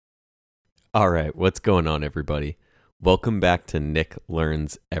All right, what's going on, everybody? Welcome back to Nick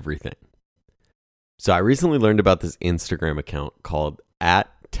Learns Everything. So I recently learned about this Instagram account called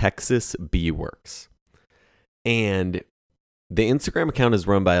 @TexasBeeWorks. And the Instagram account is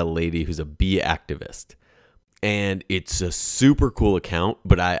run by a lady who's a bee activist. And it's a super cool account,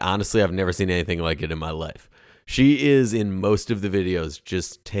 but I honestly have never seen anything like it in my life. She is in most of the videos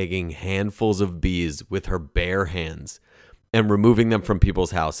just taking handfuls of bees with her bare hands and removing them from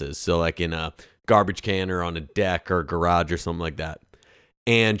people's houses. So like in a garbage can or on a deck or a garage or something like that.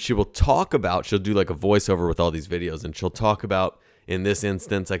 And she'll do like a voiceover with all these videos, and she'll talk about, in this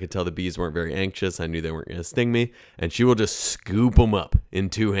instance, I could tell the bees weren't very anxious. I knew they weren't going to sting me. And she will just scoop them up in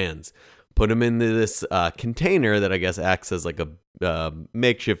two hands, put them into this container that I guess acts as like a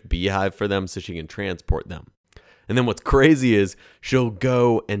makeshift beehive for them so she can transport them. And then what's crazy is she'll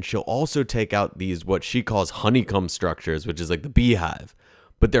go and she'll also take out these, what she calls honeycomb structures, which is like the beehive,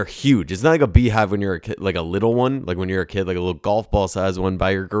 but they're huge. It's not like a beehive when you're a kid, like a little one, like when you're a kid, like a little golf ball size one by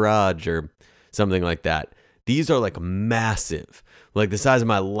your garage or something like that. These are like massive, like the size of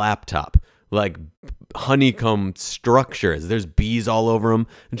my laptop, like honeycomb structures. There's bees all over them,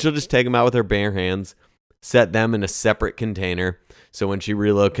 and she'll just take them out with her bare hands, set them in a separate container. So when she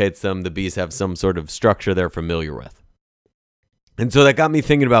relocates them, the bees have some sort of structure they're familiar with. And so that got me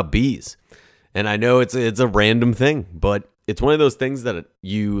thinking about bees. And I know it's a random thing, but it's one of those things that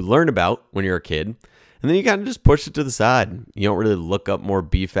you learn about when you're a kid, and then you kind of just push it to the side. You don't really look up more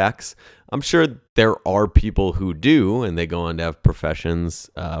bee facts. I'm sure there are people who do, and they go on to have professions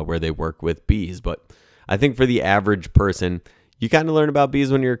where they work with bees. But I think for the average person, you kind of learn about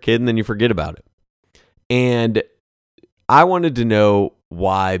bees when you're a kid, and then you forget about it. And I wanted to know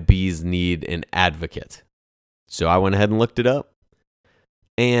why bees need an advocate. So I went ahead and looked it up.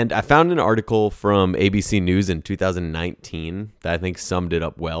 And I found an article from ABC News in 2019 that I think summed it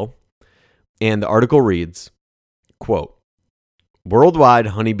up well. And the article reads, quote, "Worldwide,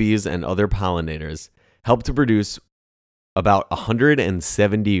 honeybees and other pollinators help to produce about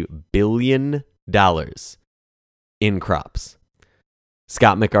 $170 billion in crops."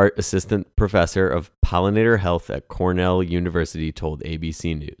 Scott McArt, assistant professor of pollinator health at Cornell University, told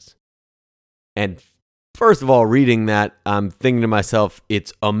ABC News. And first of all, reading that, I'm thinking to myself,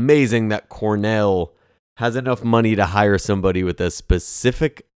 it's amazing that Cornell has enough money to hire somebody with as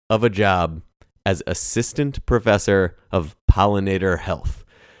specific of a job as assistant professor of pollinator health.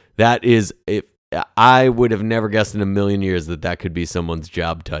 That is, I would have never guessed in a million years that could be someone's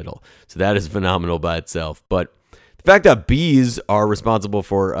job title. So that is phenomenal by itself. But the fact that bees are responsible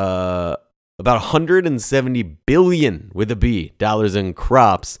for about $170 billion with a B dollars in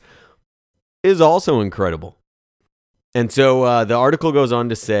crops is also incredible. And so the article goes on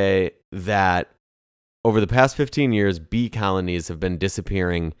to say that over the past 15 years, bee colonies have been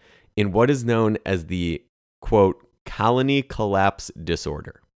disappearing in what is known as the, quote, colony collapse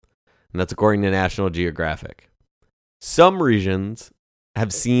disorder. And that's according to National Geographic. Some regions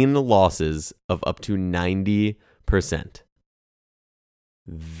have seen losses of up to 90%.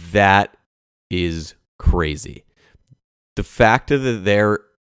 That is crazy. The fact that there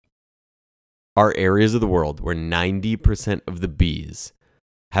are areas of the world where 90% of the bees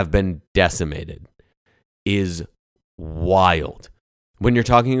have been decimated is wild. When you're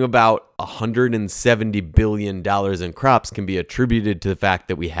talking about $170 billion in crops can be attributed to the fact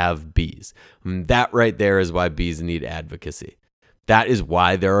that we have bees. And that right there is why bees need advocacy. That is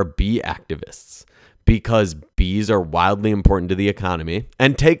why there are bee activists, because bees are wildly important to the economy.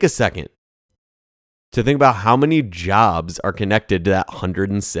 And take a second to think about how many jobs are connected to that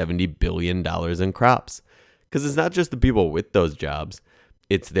 $170 billion in crops. Because it's not just the people with those jobs,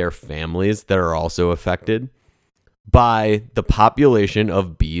 it's their families that are also affected by the population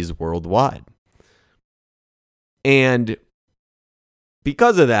of bees worldwide. And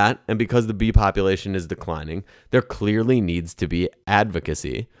because of that, and because the bee population is declining, there clearly needs to be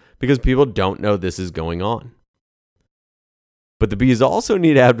advocacy because people don't know this is going on. But the bees also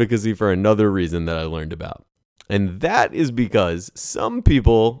need advocacy for another reason that I learned about. And that is because some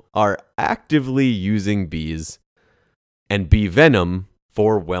people are actively using bees and bee venom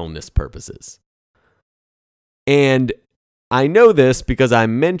for wellness purposes. And I know this because I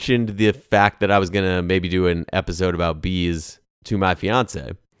mentioned the fact that I was going to maybe do an episode about bees to my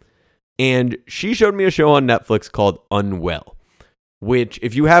fiance. And she showed me a show on Netflix called Unwell, which,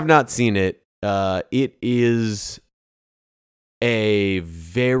 if you have not seen it, it is a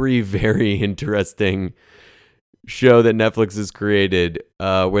very, very interesting show that Netflix has created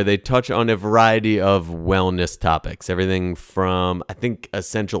where they touch on a variety of wellness topics. Everything from, I think,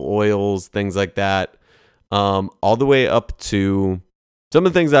 essential oils, things like that, all the way up to Some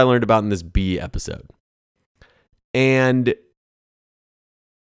of the things I learned about in this bee episode. And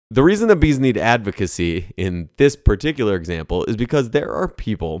the reason that bees need advocacy in this particular example is because there are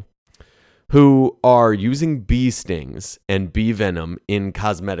people who are using bee stings and bee venom in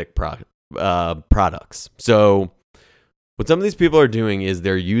cosmetic products. So what some of these people are doing is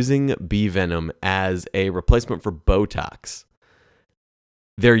they're using bee venom as a replacement for Botox.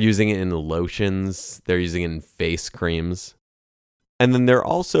 They're using it in lotions. They're using it in face creams. And then they're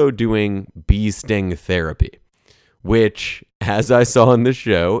also doing bee sting therapy, which, as I saw in the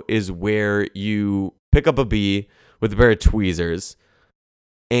show, is where you pick up a bee with a pair of tweezers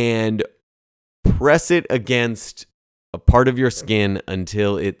and press it against a part of your skin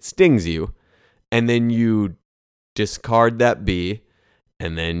until it stings you. And then you discard that bee,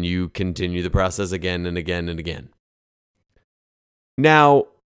 and then you continue the process again and again and again. Now,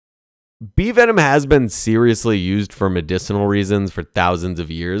 bee venom has been seriously used for medicinal reasons for thousands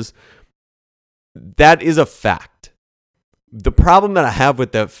of years. That is a fact. The problem that I have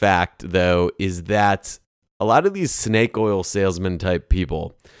with that fact, though, is that a lot of these snake oil salesman type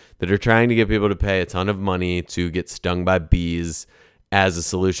people that are trying to get people to pay a ton of money to get stung by bees as a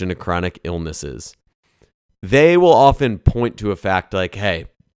solution to chronic illnesses, they will often point to a fact like, hey,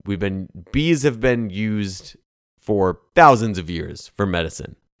 bees have been used for thousands of years for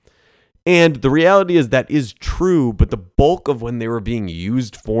medicine. And the reality is that is true, but the bulk of when they were being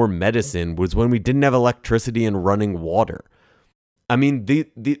used for medicine was when we didn't have electricity and running water. I mean,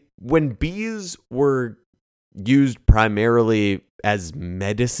 when bees were used primarily as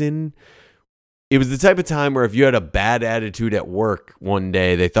medicine, it was the type of time where if you had a bad attitude at work one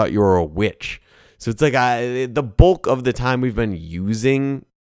day, they thought you were a witch. So it's like the bulk of the time we've been using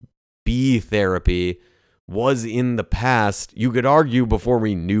bee therapy was in the past, you could argue, before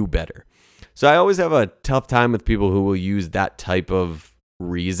we knew better. So I always have a tough time with people who will use that type of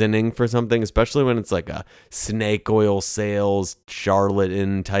reasoning for something, especially when it's like a snake oil sales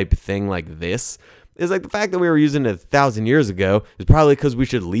charlatan type thing like this. It's like the fact that we were using it 1,000 years ago is probably because we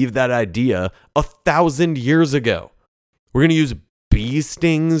should leave that idea 1,000 years ago. We're going to use bee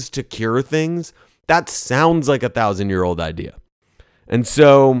stings to cure things? That sounds like 1,000-year-old idea. And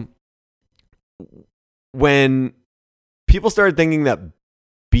so when people started thinking that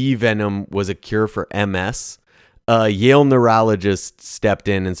bee venom was a cure for MS, a Yale neurologist stepped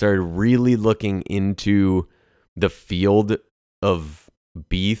in and started really looking into the field of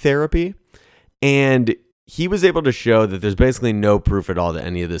bee therapy. And he was able to show that there's basically no proof at all that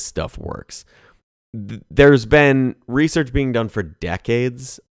any of this stuff works. There's been research being done for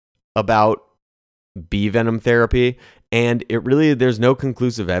decades about bee venom therapy, and there's no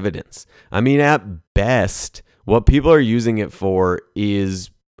conclusive evidence. I mean, at best, what people are using it for is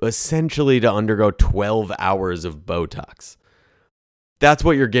essentially to undergo 12 hours of Botox. That's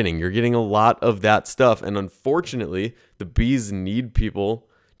what you're getting. You're getting a lot of that stuff, and unfortunately, the bees need people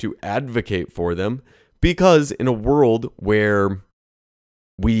to advocate for them, because in a world where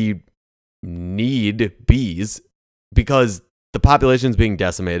we need bees, because the population is being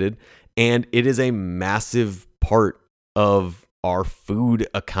decimated and it is a massive part of our food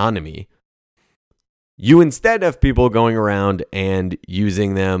economy, you instead have people going around and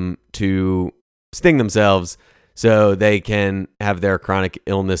using them to sting themselves so they can have their chronic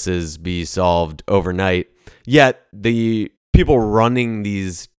illnesses be solved overnight. Yet the people running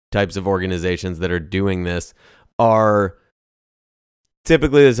these types of organizations that are doing this are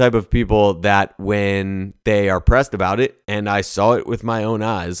typically the type of people that when they are pressed about it, and I saw it with my own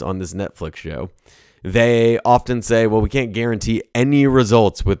eyes on this Netflix show, they often say, well, we can't guarantee any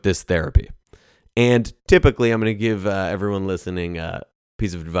results with this therapy. And typically, I'm going to give everyone listening a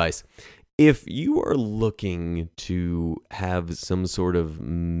piece of advice. If you are looking to have some sort of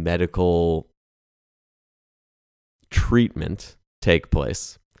medical treatment take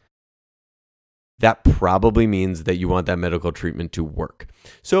place, that probably means that you want that medical treatment to work.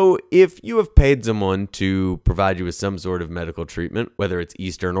 So if you have paid someone to provide you with some sort of medical treatment, whether it's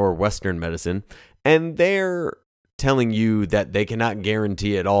Eastern or Western medicine, and they're telling you that they cannot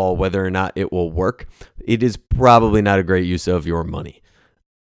guarantee at all whether or not it will work, it is probably not a great use of your money.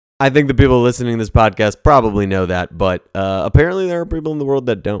 I think the people listening to this podcast probably know that, but apparently there are people in the world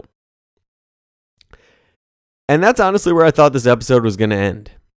that don't. And that's honestly where I thought this episode was going to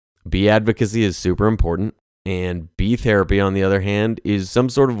end. Bee advocacy is super important, and bee therapy, on the other hand, is some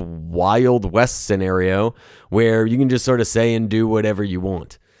sort of Wild West scenario where you can just sort of say and do whatever you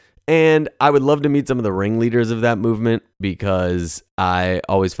want. And I would love to meet some of the ringleaders of that movement, because I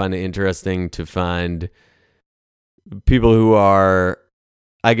always find it interesting to find people who are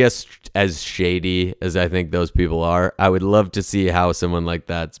I guess as shady as I think those people are, I would love to see how someone like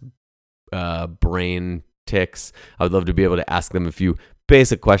that's brain ticks. I would love to be able to ask them a few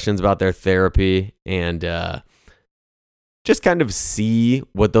basic questions about their therapy and just kind of see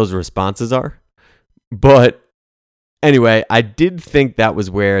what those responses are. But anyway, I did think that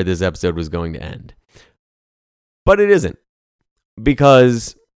was where this episode was going to end. But it isn't.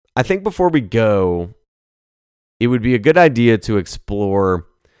 Because I think before we go, it would be a good idea to explore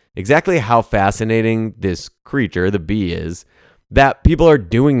exactly how fascinating this creature, the bee, is that people are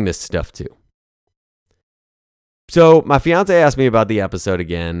doing this stuff to. So my fiance asked me about the episode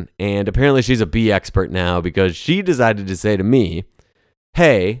again, and apparently she's a bee expert now because she decided to say to me,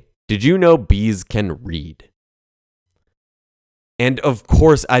 "Hey, did you know bees can read?" And of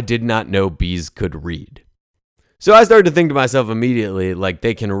course I did not know bees could read. So I started to think to myself immediately, like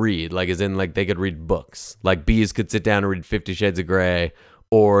they can read, like as in like they could read books. Like bees could sit down and read 50 Shades of Grey,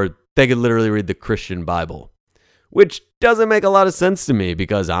 or they could literally read the Christian Bible. Which doesn't make a lot of sense to me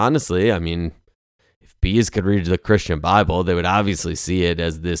because honestly, I mean, if bees could read the Christian Bible, they would obviously see it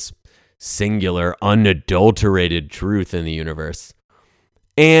as this singular, unadulterated truth in the universe.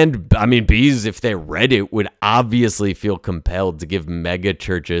 And I mean, bees, if they read it, would obviously feel compelled to give mega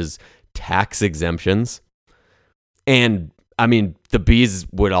churches tax exemptions. And I mean, the bees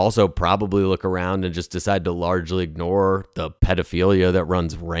would also probably look around and just decide to largely ignore the pedophilia that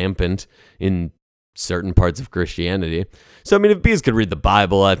runs rampant in certain parts of Christianity. So, I mean, if bees could read the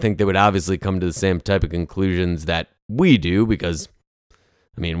Bible, I think they would obviously come to the same type of conclusions that we do because,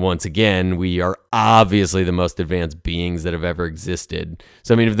 I mean, once again, we are obviously the most advanced beings that have ever existed.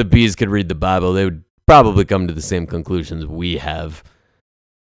 So, I mean, if the bees could read the Bible, they would probably come to the same conclusions we have.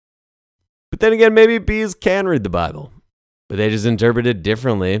 But then again, maybe bees can read the Bible, but they just interpret it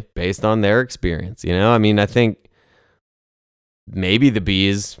differently based on their experience. You know, I mean, I think maybe the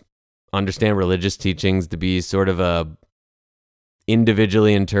bees understand religious teachings to be sort of a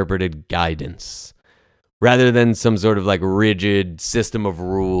individually interpreted guidance rather than some sort of like rigid system of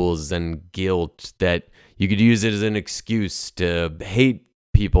rules and guilt that you could use it as an excuse to hate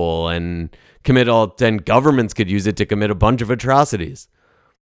people and and governments could use it to commit a bunch of atrocities.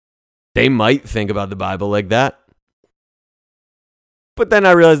 They might think about the Bible like that. But then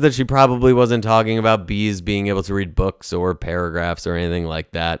I realized that she probably wasn't talking about bees being able to read books or paragraphs or anything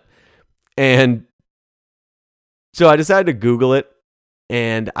like that. And so I decided to Google it.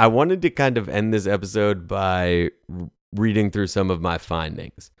 And I wanted to kind of end this episode by reading through some of my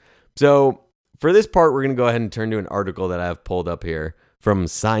findings. So for this part, we're going to go ahead and turn to an article that I have pulled up here from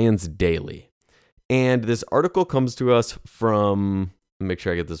Science Daily. And this article comes to us from, make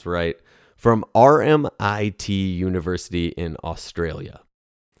sure I get this right, from RMIT University in Australia.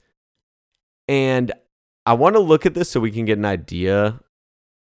 And I want to look at this so we can get an idea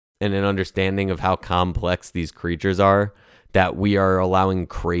and an understanding of how complex these creatures are that we are allowing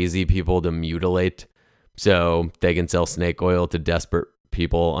crazy people to mutilate so they can sell snake oil to desperate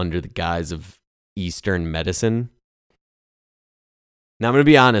people under the guise of Eastern medicine. Now, I'm going to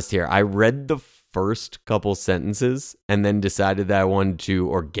be honest here. I read the first couple sentences and then decided that I wanted to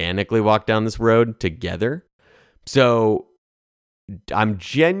organically walk down this road together. So I'm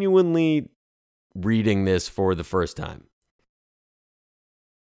genuinely reading this for the first time.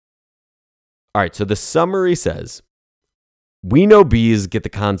 All right, so the summary says, we know bees get the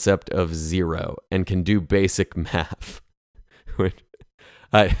concept of zero and can do basic math.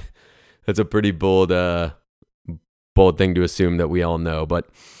 That's a pretty bold thing to assume that we all know. But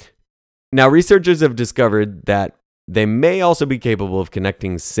now researchers have discovered that they may also be capable of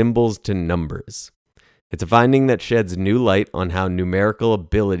connecting symbols to numbers. It's a finding that sheds new light on how numerical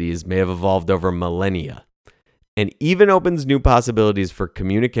abilities may have evolved over millennia, and even opens new possibilities for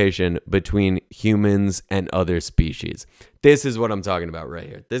communication between humans and other species. This is what I'm talking about right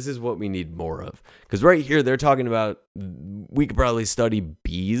here. This is what we need more of. Because right here, they're talking about we could probably study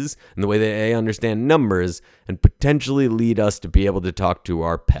bees and the way that they understand numbers and potentially lead us to be able to talk to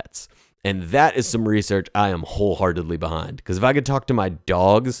our pets. And that is some research I am wholeheartedly behind. Because if I could talk to my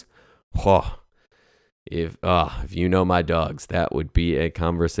dogs, if you know my dogs, that would be a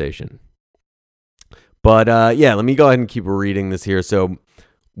conversation. But let me go ahead and keep reading this here. So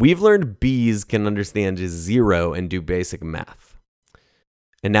we've learned bees can understand zero and do basic math.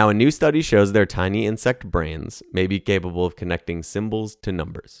 And now a new study shows their tiny insect brains may be capable of connecting symbols to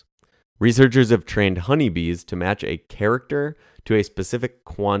numbers. Researchers have trained honeybees to match a character to a specific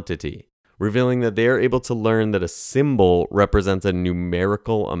quantity, revealing that they are able to learn that a symbol represents a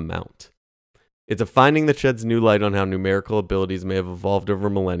numerical amount. It's a finding that sheds new light on how numerical abilities may have evolved over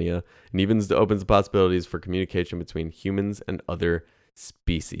millennia and even opens the possibilities for communication between humans and other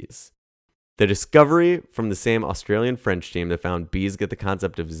species. The discovery from the same Australian French team that found bees get the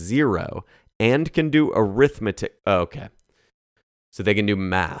concept of zero and can do arithmetic. Oh, okay. So they can do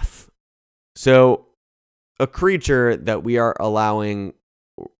math. So a creature that we are allowing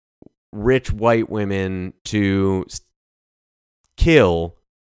rich white women to kill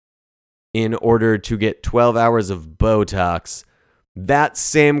in order to get 12 hours of Botox, that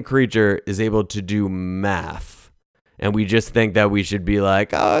same creature is able to do math. And we just think that we should be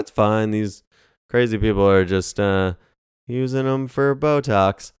like, oh, it's fine. These crazy people are just using them for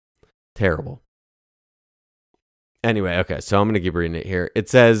Botox. Terrible. Anyway, okay, so I'm going to keep reading it here. It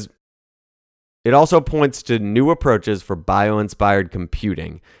says, it also points to new approaches for bio-inspired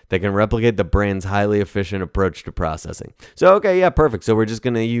computing that can replicate the brain's highly efficient approach to processing. So, okay, yeah, perfect. So we're just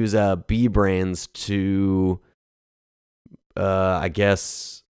going to use bee brains to, I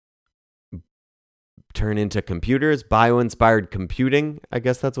guess, turn into computers. Bio-inspired computing, I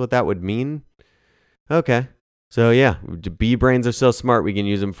guess that's what that would mean. Okay. So, yeah, bee brains are so smart we can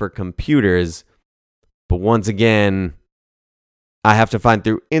use them for computers. But once again, I have to find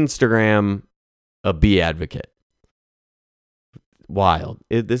through Instagram a bee advocate. Wild.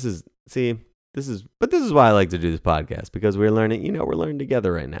 This is why I like to do this podcast, because we're learning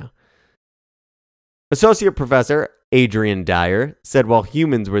together right now. Associate Professor Adrian Dyer said while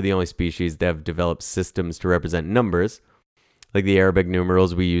humans were the only species that have developed systems to represent numbers, like the Arabic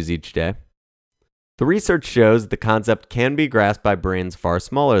numerals we use each day, the research shows the concept can be grasped by brains far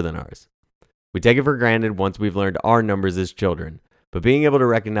smaller than ours. We take it for granted once we've learned our numbers as children, but being able to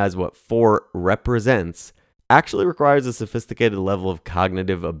recognize what 4 represents actually requires a sophisticated level of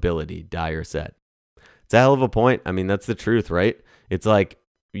cognitive ability, Dyer said. It's a hell of a point. I mean, that's the truth, right? It's like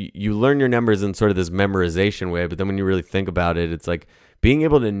you learn your numbers in sort of this memorization way, but then when you really think about it, it's like being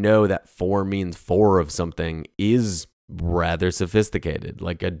able to know that 4 means 4 of something is rather sophisticated.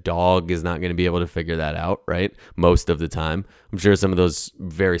 Like a dog is not going to be able to figure that out, right? Most of the time. I'm sure some of those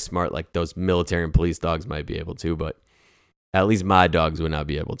very smart, like those military and police dogs might be able to, but at least my dogs would not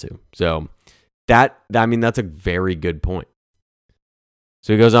be able to. So that's a very good point.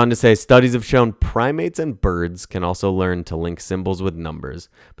 So he goes on to say, studies have shown primates and birds can also learn to link symbols with numbers,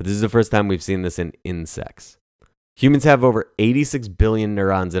 but this is the first time we've seen this in insects. Humans have over 86 billion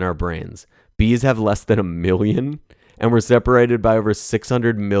neurons in our brains. Bees have less than 1 million, and we're separated by over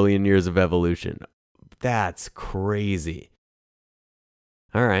 600 million years of evolution. That's crazy.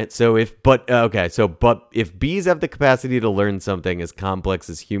 All right. But if bees have the capacity to learn something as complex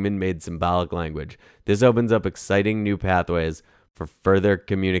as human-made symbolic language, this opens up exciting new pathways for further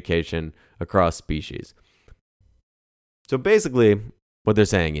communication across species. So basically, what they're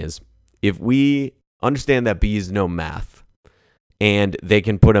saying is, if we understand that bees know math and they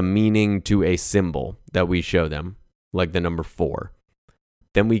can put a meaning to a symbol that we show them, like the number 4,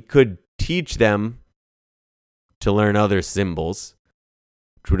 then we could teach them to learn other symbols,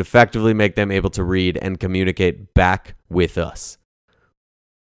 which would effectively make them able to read and communicate back with us.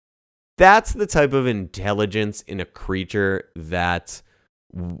 That's the type of intelligence in a creature that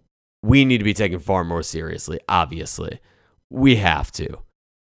we need to be taken far more seriously, obviously. We have to.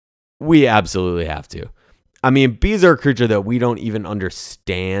 We absolutely have to. I mean, bees are a creature that we don't even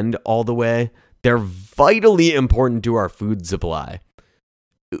understand all the way. They're vitally important to our food supply.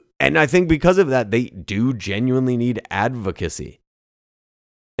 And I think because of that, they do genuinely need advocacy.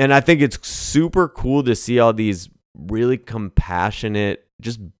 And I think it's super cool to see all these really compassionate,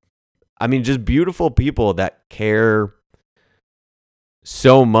 just beautiful people that care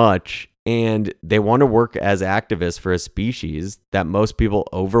so much, and they want to work as activists for a species that most people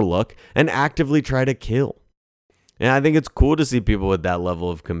overlook and actively try to kill. And I think it's cool to see people with that level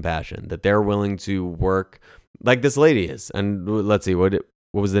of compassion, that they're willing to work like this lady is. And let's see, what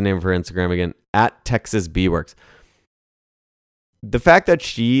was the name of her Instagram again? @TexasBeeWorks. The fact that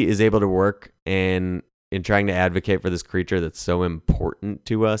she is able to work in trying to advocate for this creature that's so important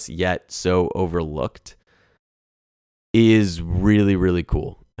to us, yet so overlooked, is really, really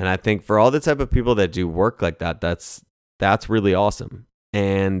cool. And I think for all the type of people that do work like that, that's really awesome.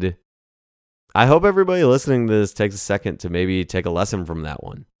 And I hope everybody listening to this takes a second to maybe take a lesson from that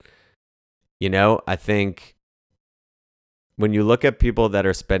one. You know, I think when you look at people that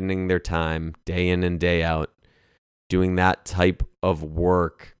are spending their time day in and day out doing that type of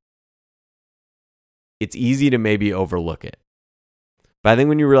work, it's easy to maybe overlook it. But I think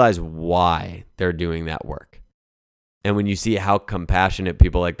when you realize why they're doing that work, and when you see how compassionate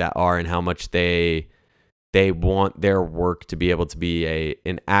people like that are and how much they want their work to be able to be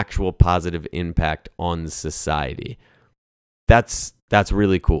an actual positive impact on society, that's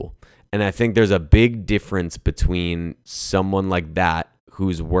really cool. And I think there's a big difference between someone like that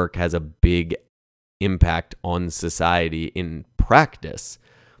whose work has a big impact on society in practice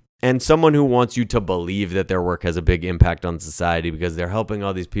and someone who wants you to believe that their work has a big impact on society because they're helping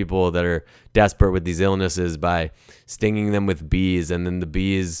all these people that are desperate with these illnesses by stinging them with bees, and then the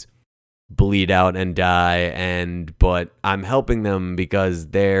bees bleed out and die, but I'm helping them because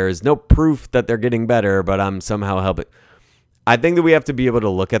there's no proof that they're getting better, but I'm somehow helping. I think that we have to be able to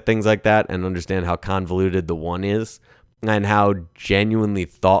look at things like that and understand how convoluted the one is and how genuinely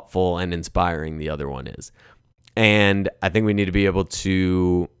thoughtful and inspiring the other one is. And I think we need to be able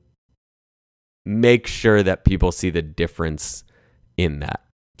to make sure that people see the difference in that.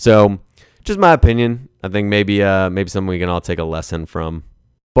 So, just my opinion. I think maybe something we can all take a lesson from.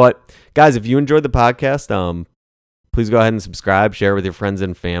 But guys, if you enjoyed the podcast, please go ahead and subscribe, share with your friends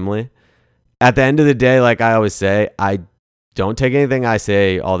and family. At the end of the day, like I always say, I don't take anything I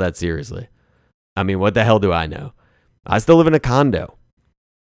say all that seriously. I mean, what the hell do I know? I still live in a condo.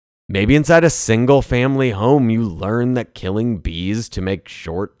 Maybe inside a single family home, you learn that killing bees to make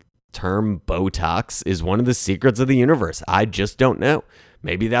short-term Botox is one of the secrets of the universe. I just don't know.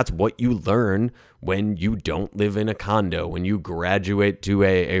 Maybe that's what you learn when you don't live in a condo, when you graduate to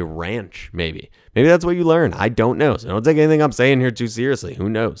a ranch, maybe. Maybe that's what you learn. I don't know. So don't take anything I'm saying here too seriously. Who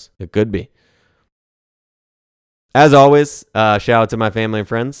knows? It could be. As always, shout out to my family and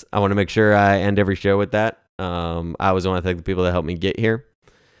friends. I want to make sure I end every show with that. I always want to thank the people that helped me get here.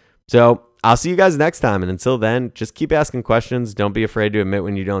 So I'll see you guys next time. And until then, just keep asking questions. Don't be afraid to admit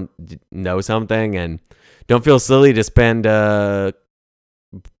when you don't know something. And don't feel silly to spend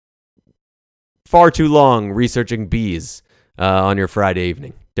far too long researching bees on your Friday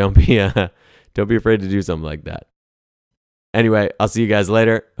evening. Don't be afraid to do something like that. Anyway, I'll see you guys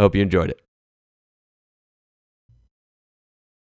later. Hope you enjoyed it.